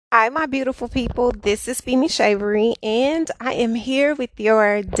Hi, my beautiful people. This is Femi Shavery, and I am here with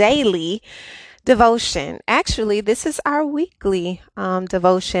your daily devotion. Actually, this is our weekly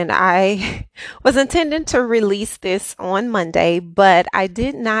devotion. I was intending to release this on Monday, but I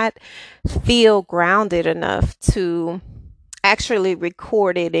did not feel grounded enough to actually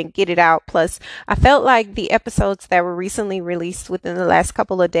record it and get it out. Plus, I felt like the episodes that were recently released within the last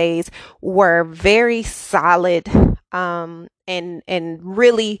couple of days were very solid and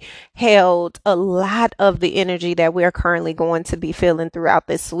really held a lot of the energy that we're currently going to be feeling throughout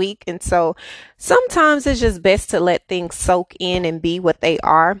this week. And so sometimes it's just best to let things soak in and be what they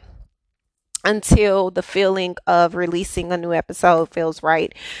are until the feeling of releasing a new episode feels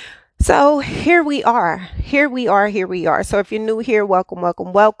right. So here we are. Here we are. Here we are. So if you're new here, welcome,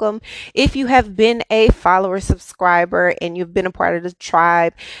 welcome, welcome. If you have been a follower, subscriber, and you've been a part of the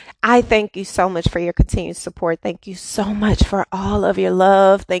tribe, I thank you so much for your continued support. Thank you so much for all of your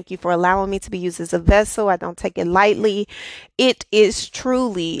love. Thank you for allowing me to be used as a vessel. I don't take it lightly. It is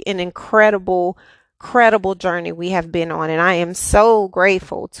truly an incredible journey we have been on, and I am so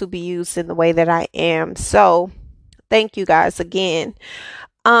grateful to be used in the way that I am. So thank you guys again.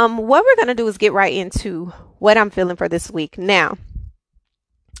 What we're gonna do is get right into what I'm feeling for this week. Now,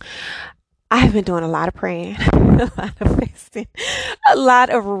 I've been doing a lot of praying, a lot of fasting, a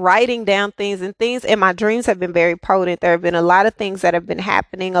lot of writing down things, and my dreams have been very potent. There have been a lot of things that have been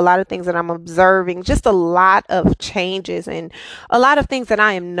happening, a lot of things that I'm observing, just a lot of changes, and a lot of things that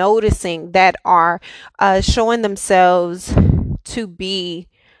I am noticing that are showing themselves to be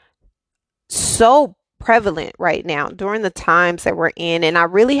so prevalent right now during the times that we're in. And I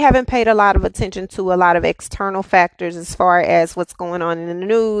really haven't paid a lot of attention to a lot of external factors as far as what's going on in the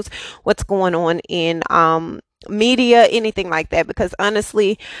news, what's going on in media, anything like that, because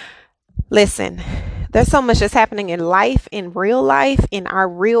honestly, listen, there's so much that's happening in life, in real life, in our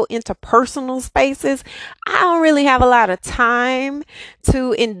real interpersonal spaces. I don't really have a lot of time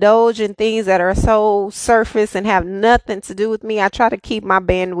to indulge in things that are so surface and have nothing to do with me. I try to keep my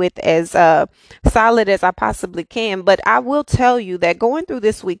bandwidth as solid as I possibly can. But I will tell you that going through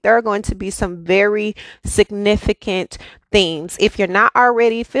this week, there are going to be some very significant themes. If you're not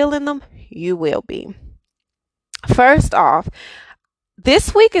already feeling them, you will be. First off,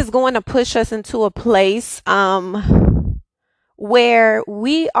 this week is going to push us into a place where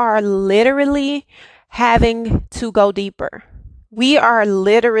we are literally having to go deeper. We are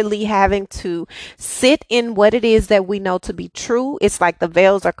literally having to sit in what it is that we know to be true. It's like the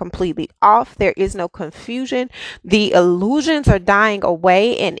veils are completely off. There is no confusion. The illusions are dying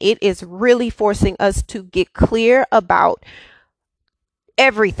away, and it is really forcing us to get clear about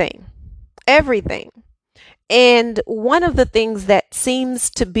everything. Everything. And one of the things that seems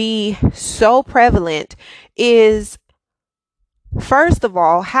to be so prevalent is, first of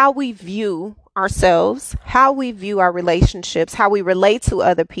all, how we view ourselves, how we view our relationships, how we relate to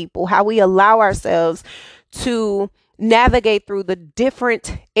other people, how we allow ourselves to navigate through the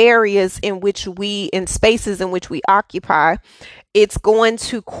different areas in spaces in which we occupy. It's going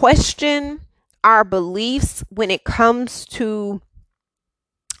to question our beliefs when it comes to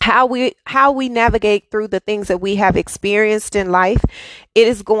how we navigate through the things that we have experienced in life. It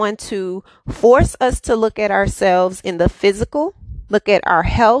is going to force us to look at ourselves in the physical, look at our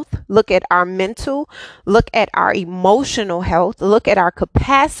health, look at our mental, look at our emotional health, look at our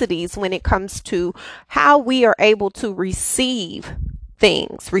capacities when it comes to how we are able to receive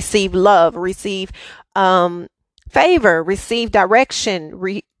things, receive love, receive favor, receive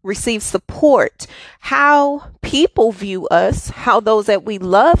direction, receive support, how people view us, how those that we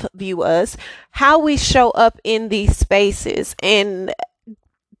love view us, how we show up in these spaces. And,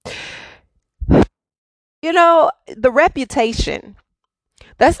 the reputation.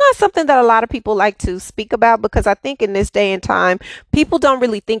 That's not something that a lot of people like to speak about, because I think in this day and time, people don't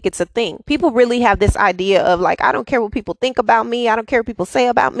really think it's a thing. People really have this idea of like, I don't care what people think about me. I don't care what people say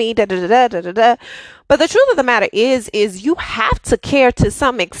about me. Da da da da da da. But the truth of the matter is you have to care to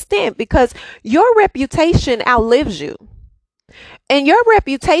some extent, because your reputation outlives you. And your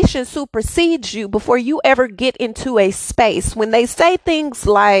reputation supersedes you before you ever get into a space. When they say things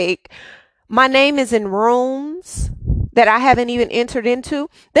like, my name is in rooms that I haven't even entered into,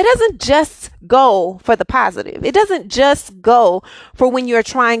 that doesn't just go for the positive. It doesn't just go for when you're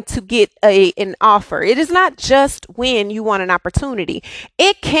trying to get an offer. It is not just when you want an opportunity.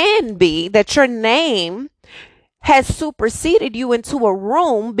 It can be that your name has superseded you into a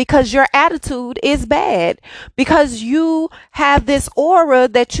room because your attitude is bad, because you have this aura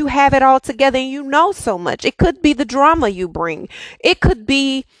that you have it all together and you know so much. It could be the drama you bring. It could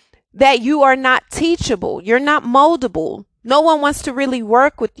be that you are not teachable. You're not moldable. No one wants to really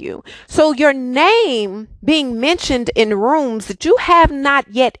work with you. So your name being mentioned in rooms that you have not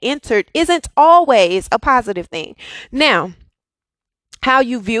yet entered isn't always a positive thing. Now, how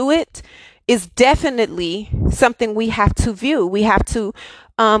you view it is definitely something we have to view. We have to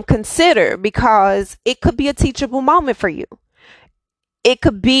consider, because it could be a teachable moment for you. It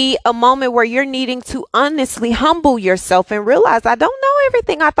could be a moment where you're needing to honestly humble yourself and realize, I don't know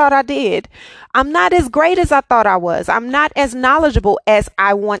everything I thought I did. I'm not as great as I thought I was. I'm not as knowledgeable as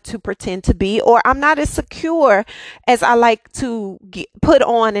I want to pretend to be, or I'm not as secure as I like to put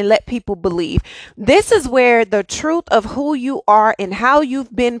on and let people believe. This is where the truth of who you are and how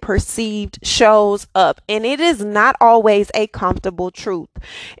you've been perceived shows up. And it is not always a comfortable truth.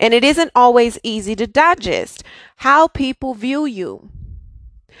 And it isn't always easy to digest. How people view you.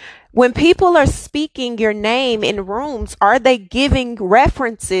 When people are speaking your name in rooms, are they giving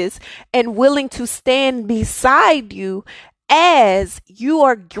references and willing to stand beside you as you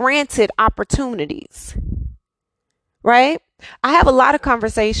are granted opportunities? Right? I have a lot of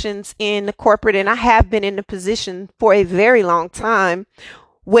conversations in corporate, and I have been in a position for a very long time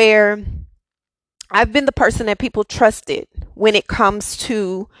where I've been the person that people trusted when it comes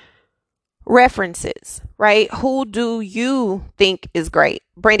to references, right? Who do you think is great?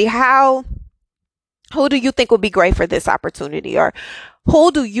 Brandy, who do you think would be great for this opportunity? Or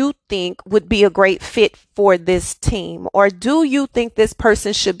who do you think would be a great fit for this team? Or do you think this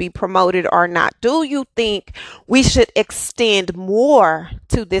person should be promoted or not? Do you think we should extend more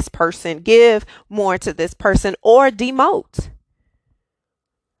to this person, give more to this person, or demote?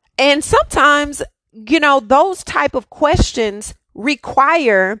 And sometimes, those type of questions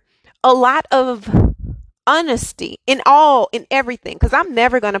require a lot of honesty in everything, because I'm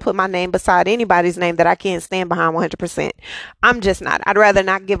never going to put my name beside anybody's name that I can't stand behind 100%. I'm just not. I'd rather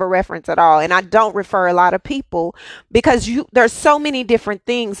not give a reference at all, and I don't refer a lot of people, because there's so many different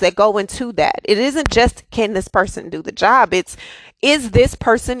things that go into that. It isn't just, can this person do the job? It's, is this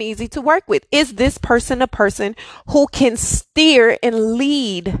person easy to work with? Is this person a person who can steer and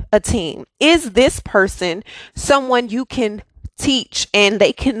lead a team? Is this person someone you can teach and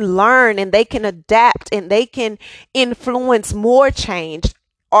they can learn and they can adapt and they can influence more change?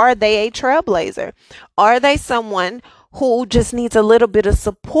 Are they a trailblazer? Are they someone who just needs a little bit of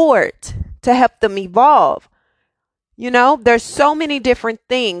support to help them evolve? There's so many different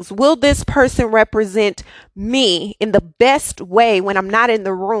things. Will this person represent me in the best way when I'm not in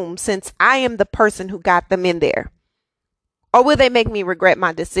the room, since I am the person who got them in there? Or will they make me regret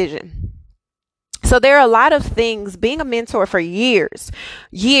my decision? So there are a lot of things. Being a mentor for years,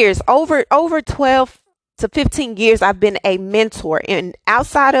 over 12 to 15 years, I've been a mentor in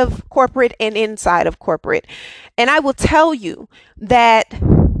outside of corporate and inside of corporate. And I will tell you that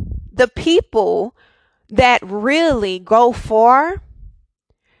the people that really go for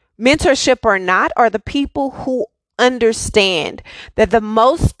mentorship or not are the people who understand that the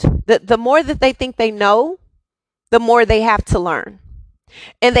more that they think they know, the more they have to learn.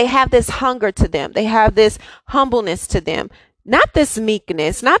 And they have this hunger to them. They have this humbleness to them. Not this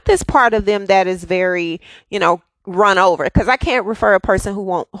meekness, not this part of them that is very, run over. Because I can't refer a person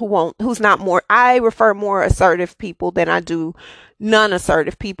who's not more. I refer more assertive people than I do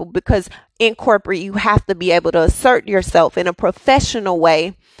non-assertive people, because in corporate, you have to be able to assert yourself in a professional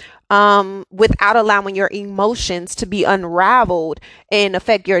way, without allowing your emotions to be unraveled and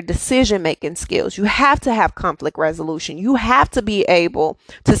affect your decision making skills. You have to have conflict resolution. You have to be able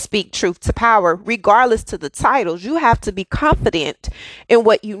to speak truth to power, regardless to the titles. You have to be confident in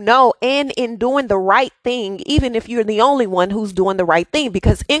what you know and in doing the right thing, even if you're the only one who's doing the right thing.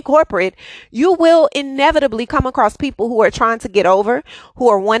 Because in corporate, you will inevitably come across people who are trying to get over, who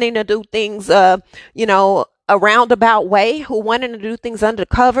are wanting to do things, a roundabout way, who wanting to do things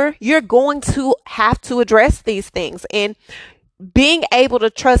undercover. You're going to have to address these things, and being able to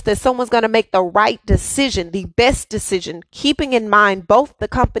trust that someone's going to make the right decision, the best decision, keeping in mind both the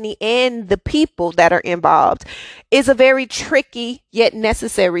company and the people that are involved, is a very tricky yet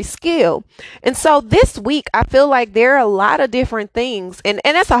necessary skill. And so this week, I feel like there are a lot of different things, and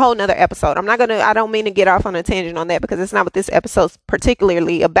that's a whole nother episode. I don't mean to get off on a tangent on that, because it's not what this episode's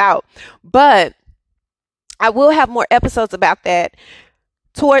particularly about, but I will have more episodes about that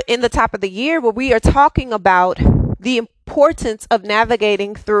toward in the top of the year, where we are talking about the importance of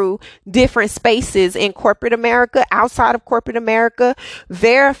navigating through different spaces in corporate America, outside of corporate America,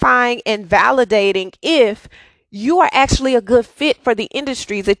 verifying and validating if you are actually a good fit for the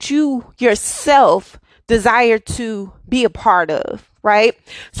industries that you yourself desire to be a part of. Right?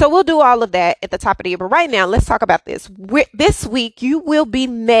 So we'll do all of that at the top of the year. But right now, let's talk about this. This week, you will be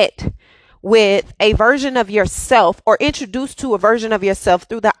met with a version of yourself or introduced to a version of yourself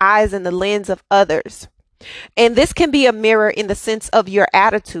through the eyes and the lens of others. And this can be a mirror in the sense of your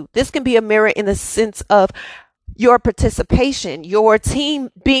attitude. This can be a mirror in the sense of your participation, your team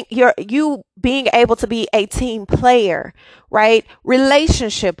being you being able to be a team player, right?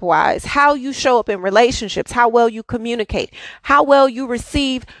 Relationship wise, how you show up in relationships, how well you communicate, how well you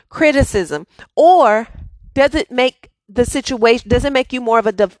receive criticism, or does it make you more of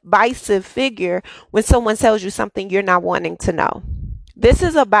a divisive figure when someone tells you something you're not wanting to know? This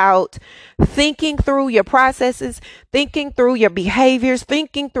is about thinking through your processes, thinking through your behaviors,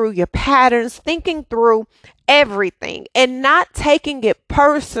 thinking through your patterns, thinking through everything, and not taking it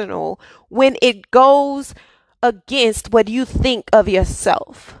personal when it goes against what you think of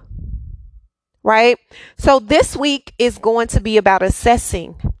yourself. Right? So this week is going to be about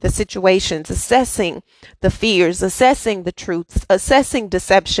assessing the situations, assessing the fears, assessing the truths, assessing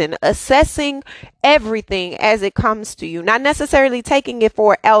deception, assessing everything as it comes to you. Not necessarily taking it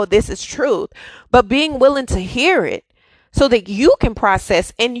for, oh, this is truth, but being willing to hear it so that you can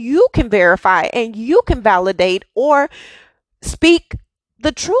process and you can verify and you can validate or speak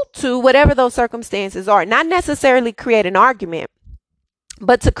the truth to whatever those circumstances are. Not necessarily create an argument,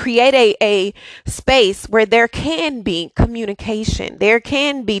 but to create a space where there can be communication, there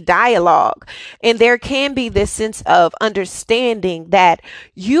can be dialogue, and there can be this sense of understanding that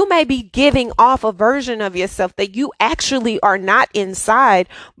you may be giving off a version of yourself that you actually are not inside,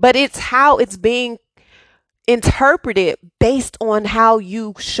 but it's how it's being interpreted based on how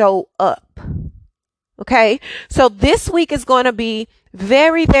you show up. Okay, so this week is going to be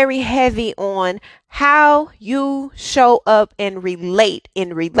very, very heavy on how you show up and relate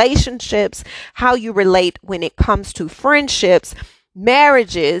in relationships, how you relate when it comes to friendships,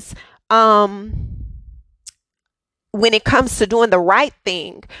 marriages, when it comes to doing the right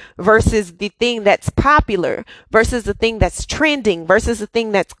thing versus the thing that's popular versus the thing that's trending versus the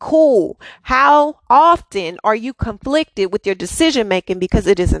thing that's cool. How often are you conflicted with your decision making because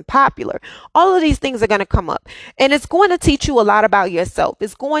it isn't popular? All of these things are going to come up, and it's going to teach you a lot about yourself.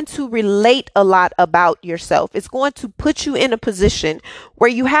 It's going to relate a lot about yourself. It's going to put you in a position where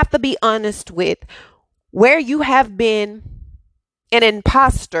you have to be honest with where you have been an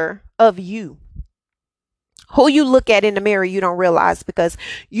imposter of you. Who you look at in the mirror, you don't realize because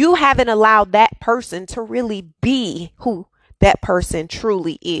you haven't allowed that person to really be who that person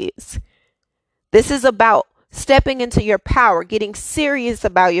truly is. This is about stepping into your power, getting serious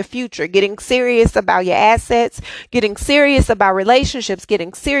about your future, getting serious about your assets, getting serious about relationships,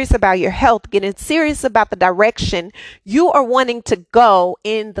 getting serious about your health, getting serious about the direction you are wanting to go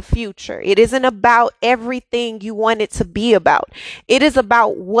in the future. It isn't about everything you want it to be about. It is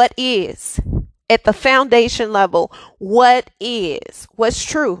about what is. At the foundation level, what is, what's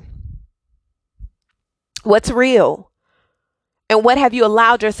true, what's real, and what have you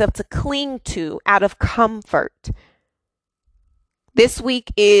allowed yourself to cling to out of comfort? This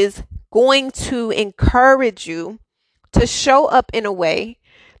week is going to encourage you to show up in a way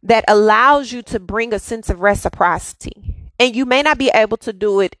that allows you to bring a sense of reciprocity. And you may not be able to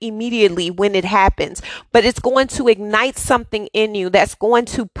do it immediately when it happens, but it's going to ignite something in you that's going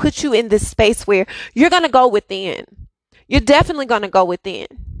to put you in this space where you're going to go within. You're definitely going to go within.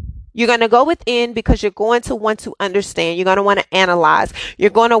 You're going to go within because you're going to want to understand. You're going to want to analyze.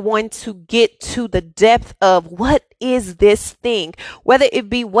 You're going to want to get to the depth of what is this thing, whether it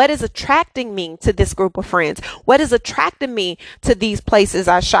be what is attracting me to this group of friends, what is attracting me to these places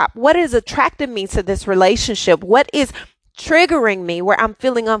I shop, what is attracting me to this relationship, what is triggering me where I'm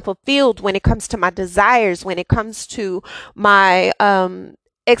feeling unfulfilled when it comes to my desires, when it comes to my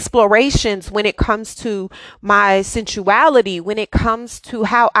explorations, when it comes to my sensuality, when it comes to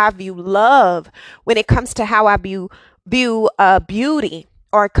how I view love, when it comes to how I view beauty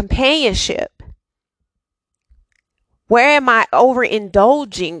or companionship. Where am I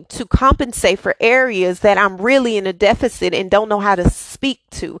overindulging to compensate for areas that I'm really in a deficit and don't know how to speak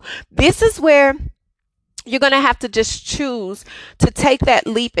to? This is where you're going to have to just choose to take that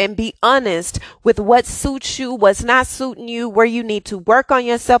leap and be honest with what suits you, what's not suiting you, where you need to work on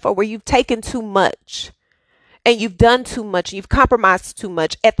yourself, or where you've taken too much and you've done too much, you've compromised too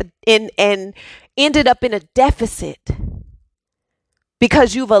much and ended up in a deficit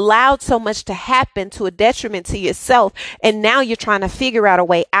because you've allowed so much to happen to a detriment to yourself, and now you're trying to figure out a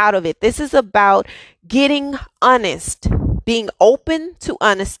way out of it. This is about getting honest, being open to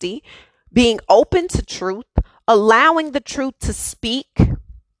honesty, being open to truth, allowing the truth to speak,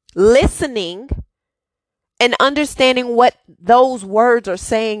 listening, and understanding what those words are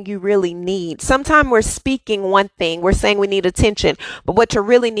saying you really need. Sometimes we're speaking one thing, we're saying we need attention, but what you're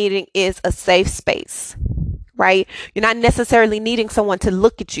really needing is a safe space, right? You're not necessarily needing someone to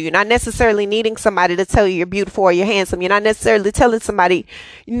look at you. You're not necessarily needing somebody to tell you you're beautiful or you're handsome. You're not necessarily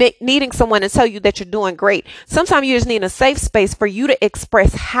needing someone to tell you that you're doing great. Sometimes you just need a safe space for you to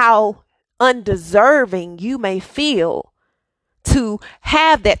express how undeserving you may feel to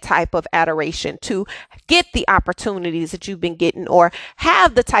have that type of adoration, to get the opportunities that you've been getting, or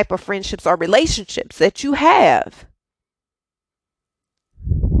have the type of friendships or relationships that you have.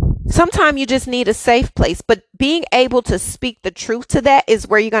 Sometimes you just need a safe place, but being able to speak the truth to that is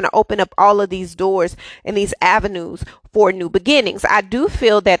where you're going to open up all of these doors and these avenues for new beginnings. I do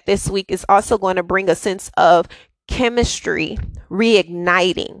feel that this week is also going to bring a sense of chemistry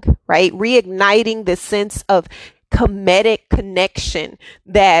reigniting, right? Reigniting the sense of comedic connection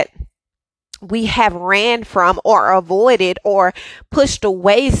that we have ran from or avoided or pushed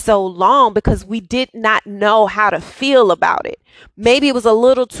away so long because we did not know how to feel about it. Maybe it was a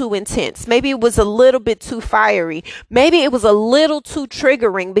little too intense. Maybe it was a little bit too fiery. Maybe it was a little too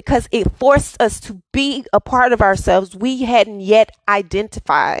triggering because it forced us to be a part of ourselves we hadn't yet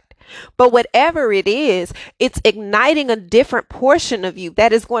identified. But whatever it is, it's igniting a different portion of you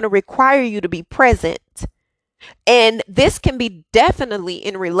that is going to require you to be present. And this can be definitely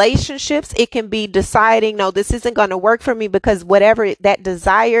in relationships. It can be deciding, no, this isn't going to work for me because whatever that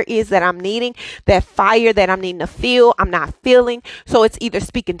desire is that I'm needing, that fire that I'm needing to feel, I'm not feeling. So it's either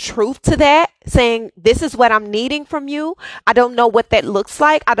speaking truth to that, saying, this is what I'm needing from you. I don't know what that looks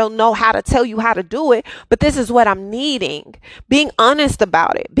like. I don't know how to tell you how to do it, but this is what I'm needing. Being honest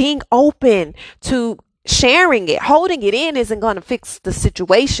about it, being open to sharing it. Holding it in isn't going to fix the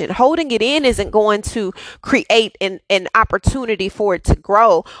situation. Holding it in isn't going to create an opportunity for it to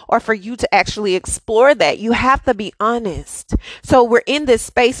grow or for you to actually explore that. You have to be honest. So we're in this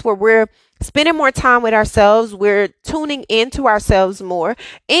space where we're spending more time with ourselves. We're tuning into ourselves more,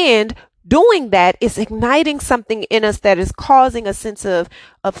 and doing that is igniting something in us that is causing a sense of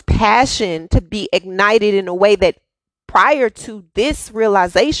passion to be ignited in a way that prior to this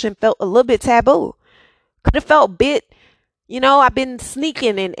realization felt a little bit taboo. Could have felt bit, I've been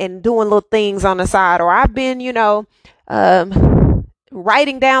sneaking and doing little things on the side, or I've been,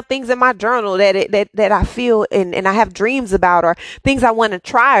 writing down things in my journal that I feel and I have dreams about, or things I want to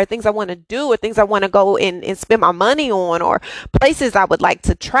try, or things I want to do, or things I want to go and spend my money on, or places I would like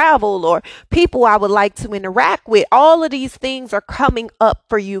to travel, or people I would like to interact with. All of these things are coming up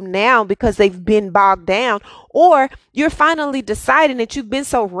for you now because they've been bogged down, or you're finally deciding that you've been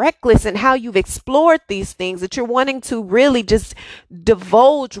so reckless in how you've explored these things that you're wanting to really just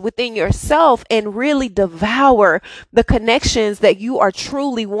divulge within yourself and really devour the connections that you are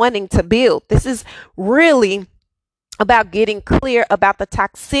truly wanting to build. This is really about getting clear about the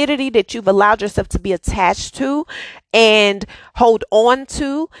toxicity that you've allowed yourself to be attached to and hold on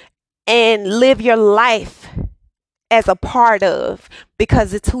to and live your life as a part of,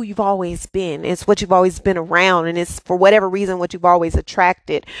 because it's who you've always been. It's what you've always been around, and it's for whatever reason what you've always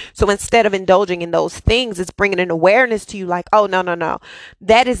attracted. So instead of indulging in those things, it's bringing an awareness to you like, oh, no,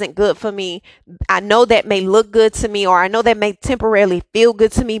 that isn't good for me. I know that may look good to me, or I know that may temporarily feel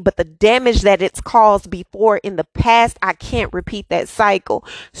good to me, but the damage that it's caused before in the past, I can't repeat that cycle.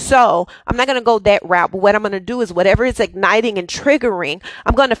 So I'm not going to go that route, but what I'm going to do is whatever is igniting and triggering,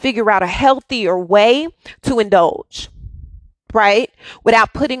 I'm going to figure out a healthier way to indulge, right?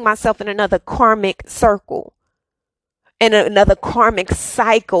 Without putting myself in another karmic circle, in another karmic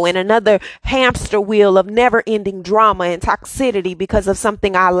cycle, in another hamster wheel of never ending drama and toxicity because of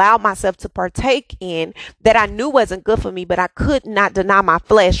something I allowed myself to partake in that I knew wasn't good for me, but I could not deny my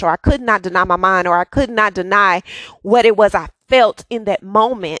flesh, or I could not deny my mind, or I could not deny what it was I felt in that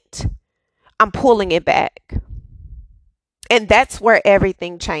moment. I'm pulling it back. And that's where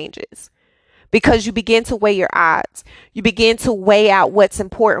everything changes. Because you begin to weigh your odds. You begin to weigh out what's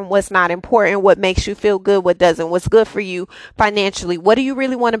important, what's not important, what makes you feel good, what doesn't, what's good for you financially. What do you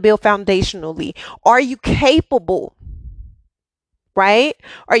really want to build foundationally? Are you capable? Right?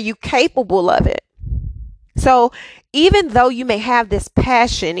 Are you capable of it? So even though you may have this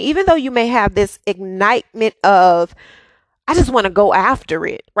passion, even though you may have this ignitement of, I just want to go after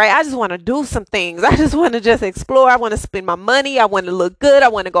it, right? I just want to do some things. I just want to just explore. I want to spend my money. I want to look good. I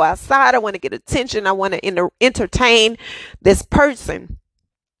want to go outside. I want to get attention. I want to entertain this person.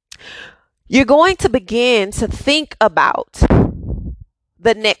 You're going to begin to think about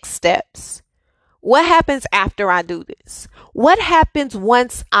the next steps. What happens after I do this? What happens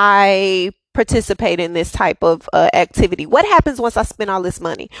once I participate in this type of activity? What happens once I spend all this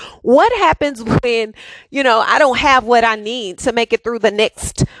money? What happens when, I don't have what I need to make it through the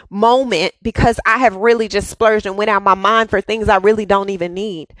next moment because I have really just splurged and went out my mind for things I really don't even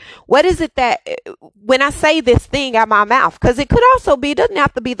need? What is it that, when I say this thing out my mouth, because it could also be, it doesn't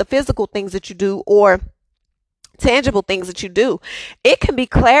have to be the physical things that you do or tangible things that you do. It can be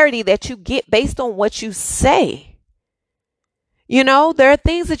clarity that you get based on what you say. There are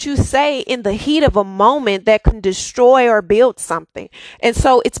things that you say in the heat of a moment that can destroy or build something. And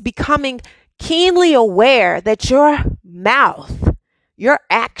so it's becoming keenly aware that your mouth, your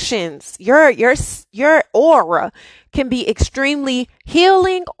actions, your aura can be extremely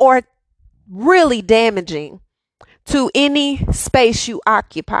healing or really damaging to any space you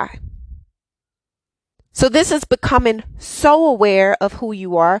occupy. So this is becoming so aware of who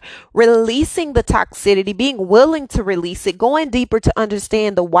you are, releasing the toxicity, being willing to release it, going deeper to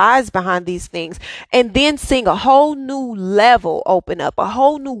understand the whys behind these things, and then seeing a whole new level open up, a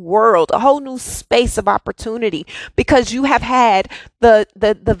whole new world, a whole new space of opportunity because you have had the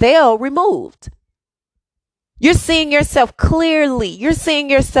veil removed. You're seeing yourself clearly. You're seeing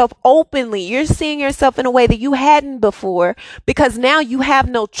yourself openly. You're seeing yourself in a way that you hadn't before because now you have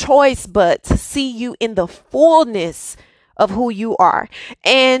no choice but to see you in the fullness of who you are.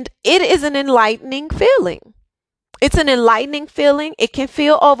 And it is an enlightening feeling. It's an enlightening feeling. It can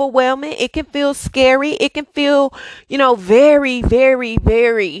feel overwhelming. It can feel scary. It can feel, very, very,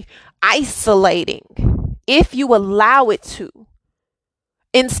 very isolating if you allow it to.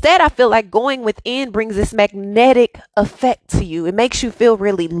 Instead, I feel like going within brings this magnetic effect to you. It makes you feel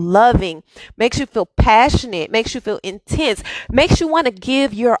really loving, makes you feel passionate, makes you feel intense, makes you want to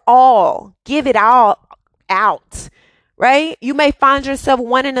give your all, give it all out, right? You may find yourself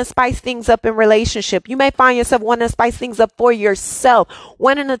wanting to spice things up in relationship. You may find yourself wanting to spice things up for yourself,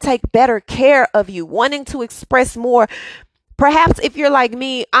 wanting to take better care of you, wanting to express more. Perhaps if you're like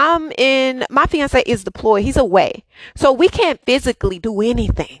me, my fiance is deployed. He's away. So we can't physically do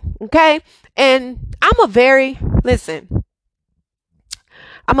anything. Okay. And I'm a very I'm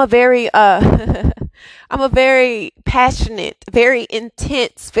a very passionate, very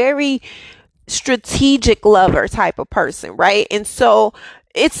intense, very strategic lover type of person, right? And so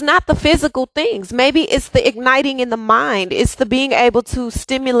it's not the physical things. Maybe it's the igniting in the mind. It's the being able to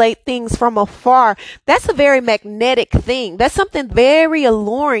stimulate things from afar. That's a very magnetic thing. That's something very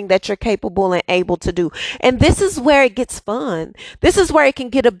alluring that you're capable and able to do. And this is where it gets fun. This is where it can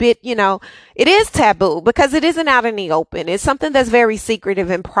get a bit, it is taboo because it isn't out in the open. It's something that's very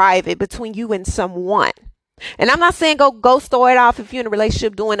secretive and private between you and someone. And I'm not saying go store it off if you're in a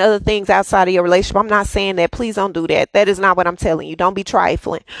relationship doing other things outside of your relationship. I'm not saying that. Please don't do that. That is not what I'm telling you. Don't be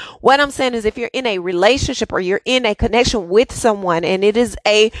trifling. What I'm saying is if you're in a relationship or you're in a connection with someone and it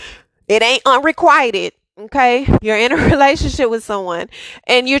ain't unrequited. Okay. You're in a relationship with someone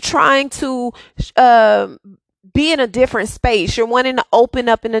and you're trying to, be in a different space. You're wanting to open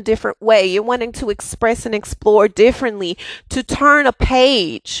up in a different way. You're wanting to express and explore differently, to turn a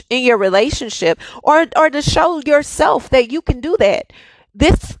page in your relationship or to show yourself that you can do that.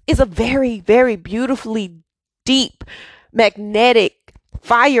 This is a very, very beautifully deep, magnetic,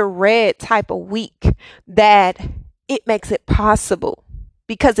 fire red type of week that it makes it possible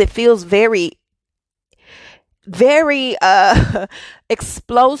because it feels very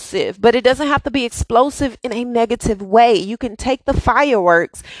explosive, but it doesn't have to be explosive in a negative way. You can take the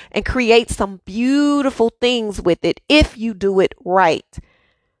fireworks and create some beautiful things with it if you do it right.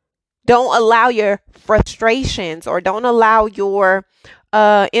 Don't allow your frustrations or don't allow your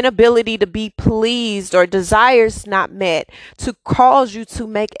inability to be pleased or desires not met to cause you to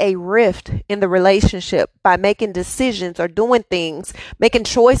make a rift in the relationship by making decisions or doing things, making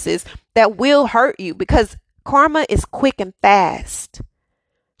choices that will hurt you because karma is quick and fast.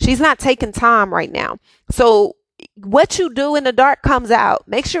 She's not taking time right now. So what you do in the dark comes out.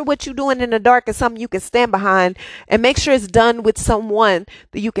 Make sure what you're doing in the dark is something you can stand behind and make sure it's done with someone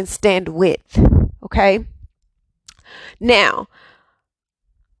that you can stand with. Okay. Now,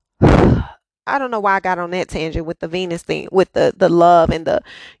 I don't know why I got on that tangent with the Venus thing, with the love and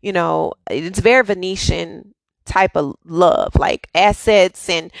it's very Venetian type of love, like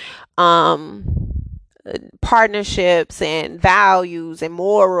assets and, partnerships and values and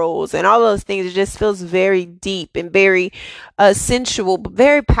morals and all those things. It just feels very deep and very sensual, but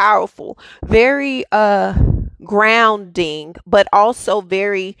very powerful, very grounding, but also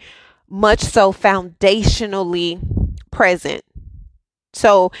very much so foundationally present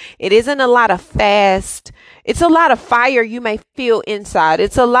So it isn't a lot of fast. It's a lot of fire you may feel inside.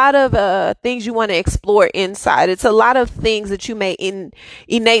 It's a lot of things you want to explore inside. It's a lot of things that you may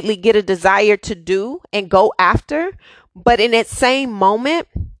innately get a desire to do and go after. But in that same moment,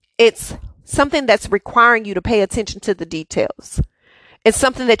 it's something that's requiring you to pay attention to the details. It's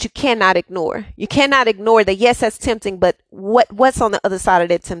something that you cannot ignore. You cannot ignore that. Yes, that's tempting, but what's on the other side of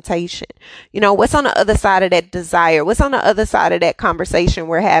that temptation? What's on the other side of that desire? What's on the other side of that conversation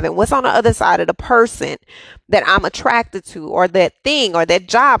we're having? What's on the other side of the person that I'm attracted to, or that thing, or that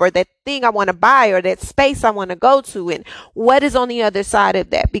job, or that thing I want to buy, or that space I want to go to? And what is on the other side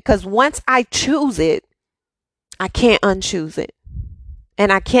of that? Because once I choose it, I can't unchoose it,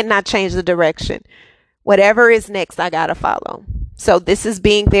 and I cannot change the direction. Whatever is next, I got to follow. So this is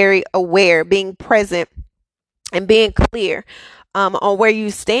being very aware, being present, and being clear on where you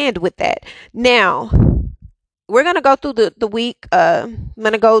stand with that. Now, we're going to go through the week. I'm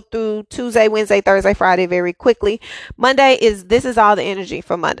going to go through Tuesday, Wednesday, Thursday, Friday very quickly. This is all the energy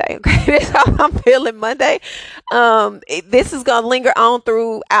for Monday. Okay. This is how I'm feeling Monday. This is going to linger on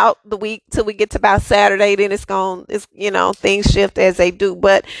throughout the week till we get to about Saturday. Then things shift as they do,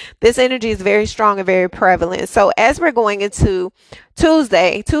 but this energy is very strong and very prevalent. So as we're going into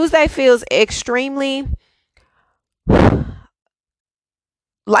Tuesday feels extremely,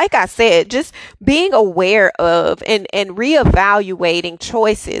 like I said, just being aware of and reevaluating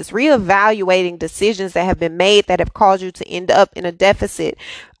choices, reevaluating decisions that have been made that have caused you to end up in a deficit,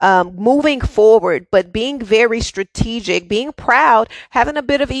 moving forward, but being very strategic, being proud, having a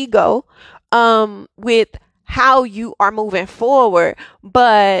bit of ego with how you are moving forward,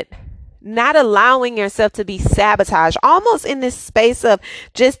 but not allowing yourself to be sabotaged, almost in this space of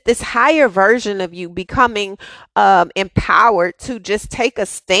just this higher version of you becoming empowered to just take a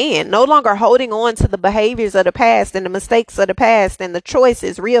stand, no longer holding on to the behaviors of the past and the mistakes of the past and the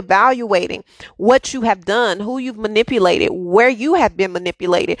choices, reevaluating what you have done, who you've manipulated, where you have been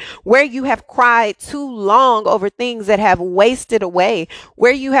manipulated, where you have cried too long over things that have wasted away,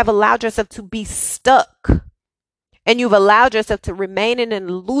 where you have allowed yourself to be stuck. And you've allowed yourself to remain in an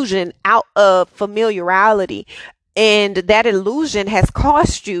illusion out of familiarity. And that illusion has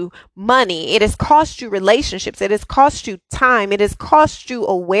cost you money. It has cost you relationships. It has cost you time. It has cost you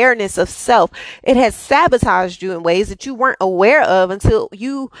awareness of self. It has sabotaged you in ways that you weren't aware of until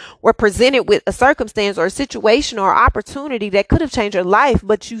you were presented with a circumstance or a situation or opportunity that could have changed your life,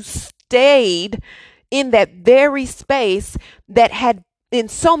 but you stayed in that very space that had in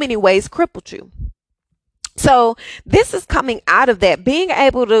so many ways crippled you. So this is coming out of that, being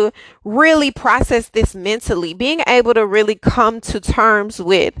able to really process this mentally, being able to really come to terms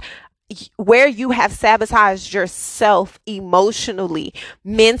with where you have sabotaged yourself emotionally,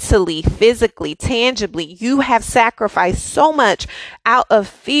 mentally, physically, tangibly. You have sacrificed so much out of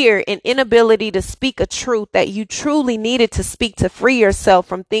fear and inability to speak a truth that you truly needed to speak to free yourself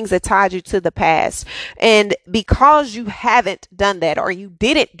from things that tied you to the past. And because you haven't done that, or you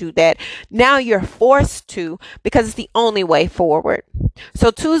didn't do that, now you're forced to, because it's the only way forward. So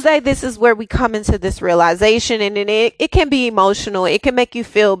Tuesday, this is where we come into this realization, and then it can be emotional. It can make you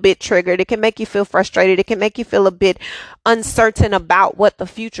feel a bit triggered. It can make you feel frustrated. It can make you feel a bit uncertain about what the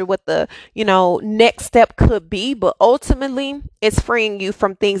future, what the, next step could be. But ultimately, it's freeing you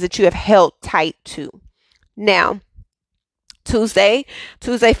from things that you have held tight to. Now, Tuesday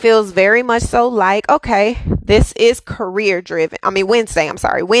feels very much so like, okay, this is career driven.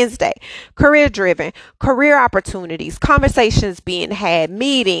 Wednesday, career driven, career opportunities, conversations being had,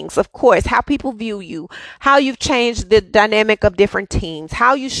 meetings, of course, how people view you, how you've changed the dynamic of different teams,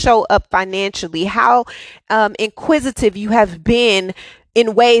 how you show up financially, how inquisitive you have been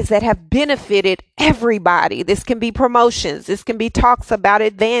in ways that have benefited everybody. This can be promotions. This can be talks about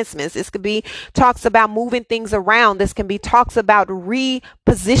advancements. This could be talks about moving things around. This can be talks about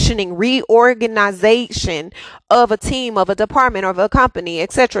repositioning, reorganization of a team, of a department, of a company,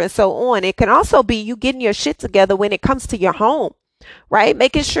 etc., and so on. It can also be you getting your shit together when it comes to your home. Right?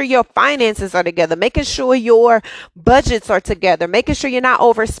 Making sure your finances are together, making sure your budgets are together, making sure you're not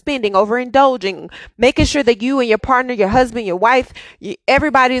overspending, overindulging, making sure that you and your partner, your husband, your wife,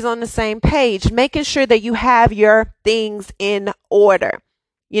 everybody's on the same page, making sure that you have your things in order.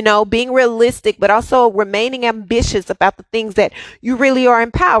 Being realistic, but also remaining ambitious about the things that you really are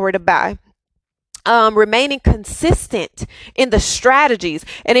empowered by. Remaining consistent in the strategies.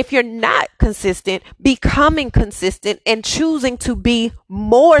 And if you're not consistent, becoming consistent and choosing to be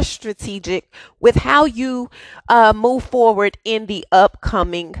more strategic with how you move forward in the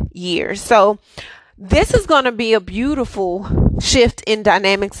upcoming year. So This is going to be a beautiful shift in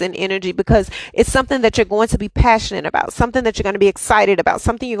dynamics and energy because it's something that you're going to be passionate about, something that you're going to be excited about,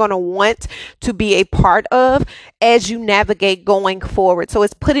 something you're going to want to be a part of as you navigate going forward. So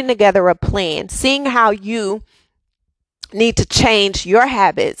it's putting together a plan, seeing how you need to change your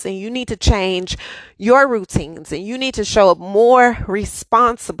habits and you need to change your routines and you need to show up more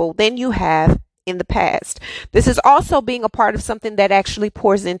responsible than you have in the past. This is also being a part of something that actually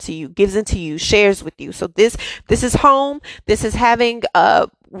pours into you, gives into you, shares with you. So this is home. This is having a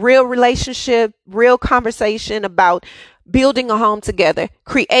real relationship, real conversation about building a home together,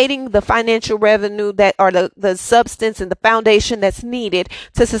 creating the financial revenue that are the substance and the foundation that's needed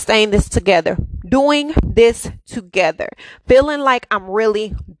to sustain this together, doing this together, feeling like I'm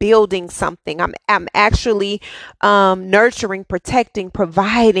really building something. I'm actually nurturing, protecting,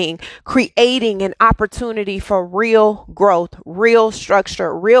 providing, creating an opportunity for real growth, real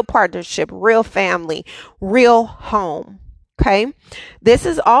structure, real partnership, real family, real home. Okay. This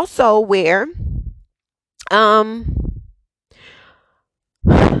is also where um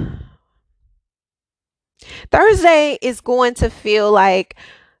Thursday is going to feel like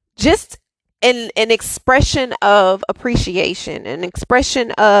just an expression of appreciation, an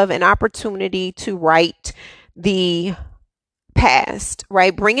expression of an opportunity to right the past,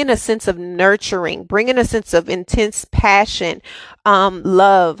 right? Bringing a sense of nurturing, bringing a sense of intense passion,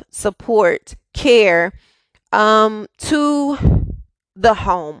 love, support, care, to the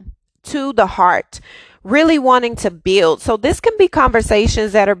home, to the heart, really wanting to build. So this can be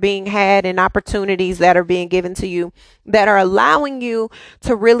conversations that are being had and opportunities that are being given to you that are allowing you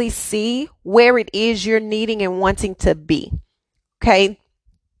to really see where it is you're needing and wanting to be. Okay.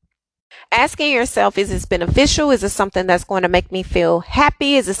 Asking yourself, is this beneficial? Is this something that's going to make me feel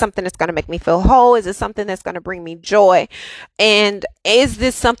happy? Is this something that's going to make me feel whole? Is this something that's going to bring me joy? And is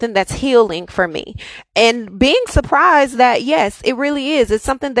this something that's healing for me? And being surprised that, yes, it really is. It's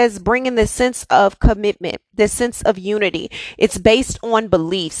something that's bringing this sense of commitment, this sense of unity. It's based on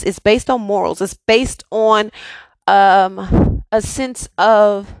beliefs. It's based on morals. It's based on a sense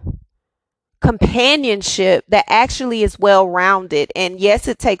of companionship that actually is well rounded. And yes,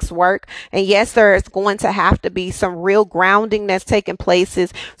 it takes work. And yes, there's going to have to be some real grounding that's taking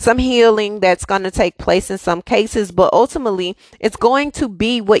places, some healing that's going to take place in some cases. But ultimately, it's going to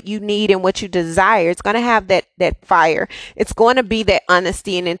be what you need and what you desire. It's going to have that fire. It's going to be that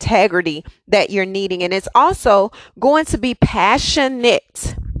honesty and integrity that you're needing. And it's also going to be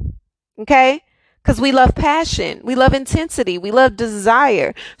passionate. Okay. Because we love passion, we love intensity, we love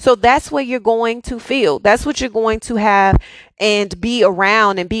desire. So that's what you're going to feel. That's what you're going to have and be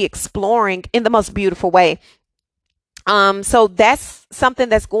around and be exploring in the most beautiful way. So that's something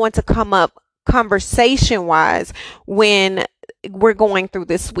that's going to come up conversation wise when we're going through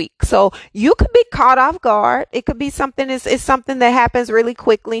this week. So you could be caught off guard. It could be something it's something that happens really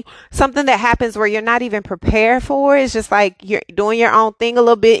quickly, something that happens where you're not even prepared for. It's just like you're doing your own thing a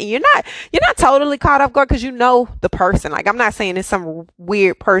little bit and you're not totally caught off guard because you know the person. Like I'm not saying it's some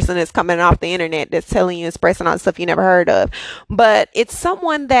weird person that's coming off the internet that's telling you, expressing all the stuff you never heard of, but it's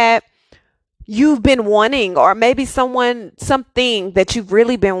someone that you've been wanting, or maybe something that you've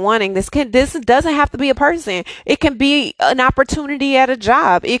really been wanting. This doesn't have to be a person. It can be an opportunity at a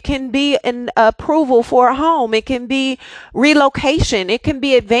job. It can be an approval for a home. It can be relocation. It can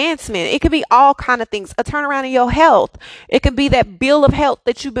be advancement. It can be all kind of things. A turnaround in your health. It can be that bill of health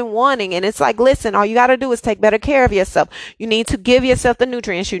that you've been wanting, and it's like, listen, all you got to do is take better care of yourself. You need to give yourself the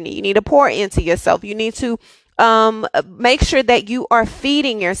nutrients you need. You need to pour into yourself. You need to make sure that you are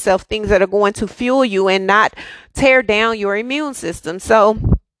feeding yourself things that are going to fuel you and not tear down your immune system.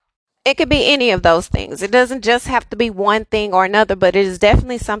 So it could be any of those things. It doesn't just have to be one thing or another, but it is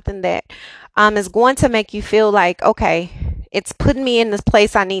definitely something that is going to make you feel like, okay, it's putting me in this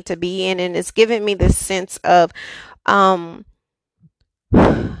place I need to be in, and it's giving me this sense of um,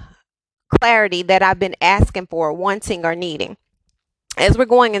 clarity that I've been asking for, wanting, or needing. As we're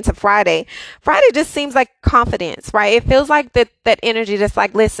going into Friday just seems like confidence, right? It feels like that energy that's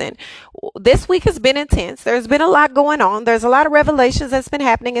like, listen, this week has been intense. There's been a lot going on. There's a lot of revelations that's been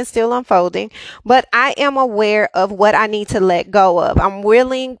happening and still unfolding, but I am aware of what I need to let go of. I'm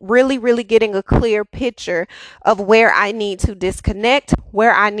really getting a clear picture of where I need to disconnect,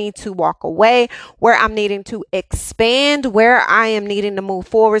 where I need to walk away, where I'm needing to expand, where I am needing to move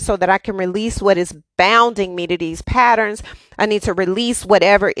forward so that I can release what is bounding me to these patterns. I need to release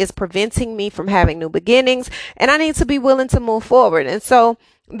whatever is preventing me from having new beginnings, and I need to be willing to move forward. And so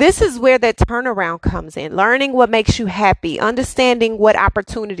this is where that turnaround comes in. Learning what makes you happy, understanding what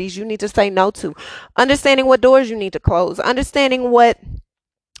opportunities you need to say no to, understanding what doors you need to close, understanding what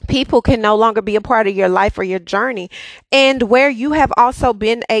People can no longer be a part of your life or your journey, and where you have also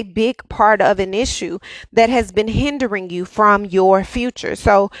been a big part of an issue that has been hindering you from your future.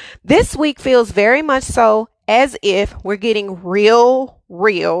 So this week feels very much so as if we're getting real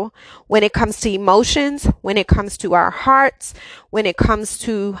when it comes to emotions, when it comes to our hearts, when it comes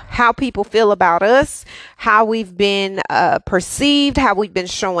to how people feel about us, how we've been perceived, how we've been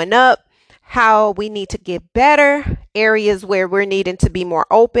showing up, how we need to get better, areas where we're needing to be more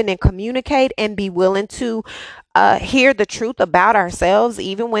open and communicate and be willing to hear the truth about ourselves,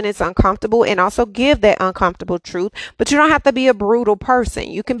 even when it's uncomfortable, and also give that uncomfortable truth. But you don't have to be a brutal person.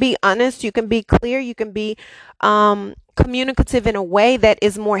 You can be honest, you can be clear, you can be communicative in a way that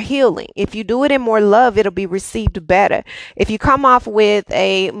is more healing. If you do it in more love, it'll be received better. If you come off with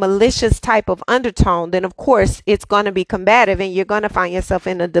a malicious type of undertone, then of course it's going to be combative and you're going to find yourself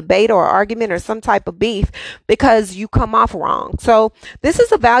in a debate or argument or some type of beef because you come off wrong. So this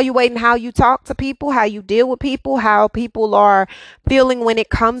is evaluating how you talk to people, how you deal with people, how people are feeling when it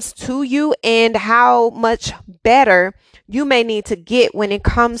comes to you, and how much better you may need to get when it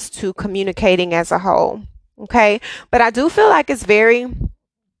comes to communicating as a whole. Okay. But I do feel like it's very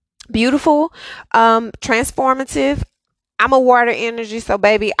beautiful, transformative. I'm a water energy, so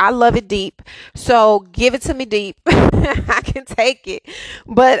baby, I love it deep. So give it to me deep. I can take it.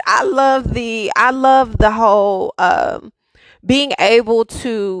 But I love the whole being able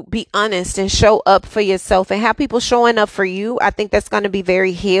to be honest and show up for yourself and have people showing up for you. I think that's going to be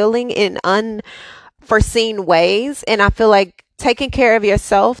very healing in unforeseen ways. And I feel like taking care of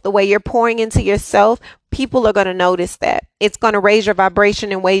yourself, the way you're pouring into yourself, people are going to notice that. It's going to raise your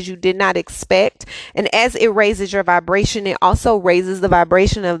vibration in ways you did not expect. And as it raises your vibration, it also raises the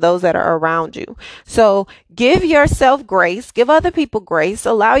vibration of those that are around you. So give yourself grace, give other people grace,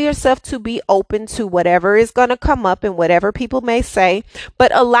 allow yourself to be open to whatever is going to come up and whatever people may say,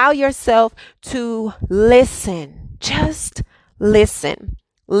 but allow yourself to listen. Just listen.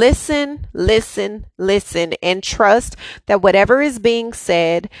 Listen, listen, listen, and trust that whatever is being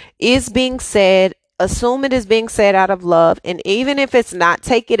said is being said. Assume it is being said out of love. And even if it's not,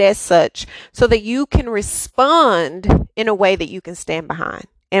 take it as such so that you can respond in a way that you can stand behind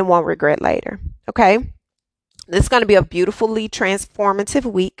and won't regret later. Okay. This is going to be a beautifully transformative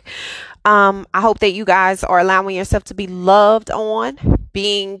week. I hope that you guys are allowing yourself to be loved on,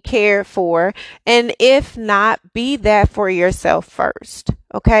 being cared for, and if not, be that for yourself first.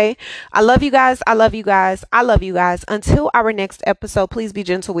 Okay. I love you guys. I love you guys. I love you guys. Until our next episode, please be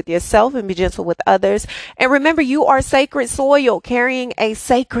gentle with yourself and be gentle with others. And remember, you are sacred soil carrying a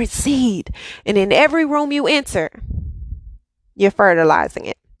sacred seed. And in every room you enter, you're fertilizing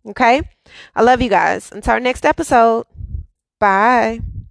it. Okay. I love you guys. Until our next episode. Bye.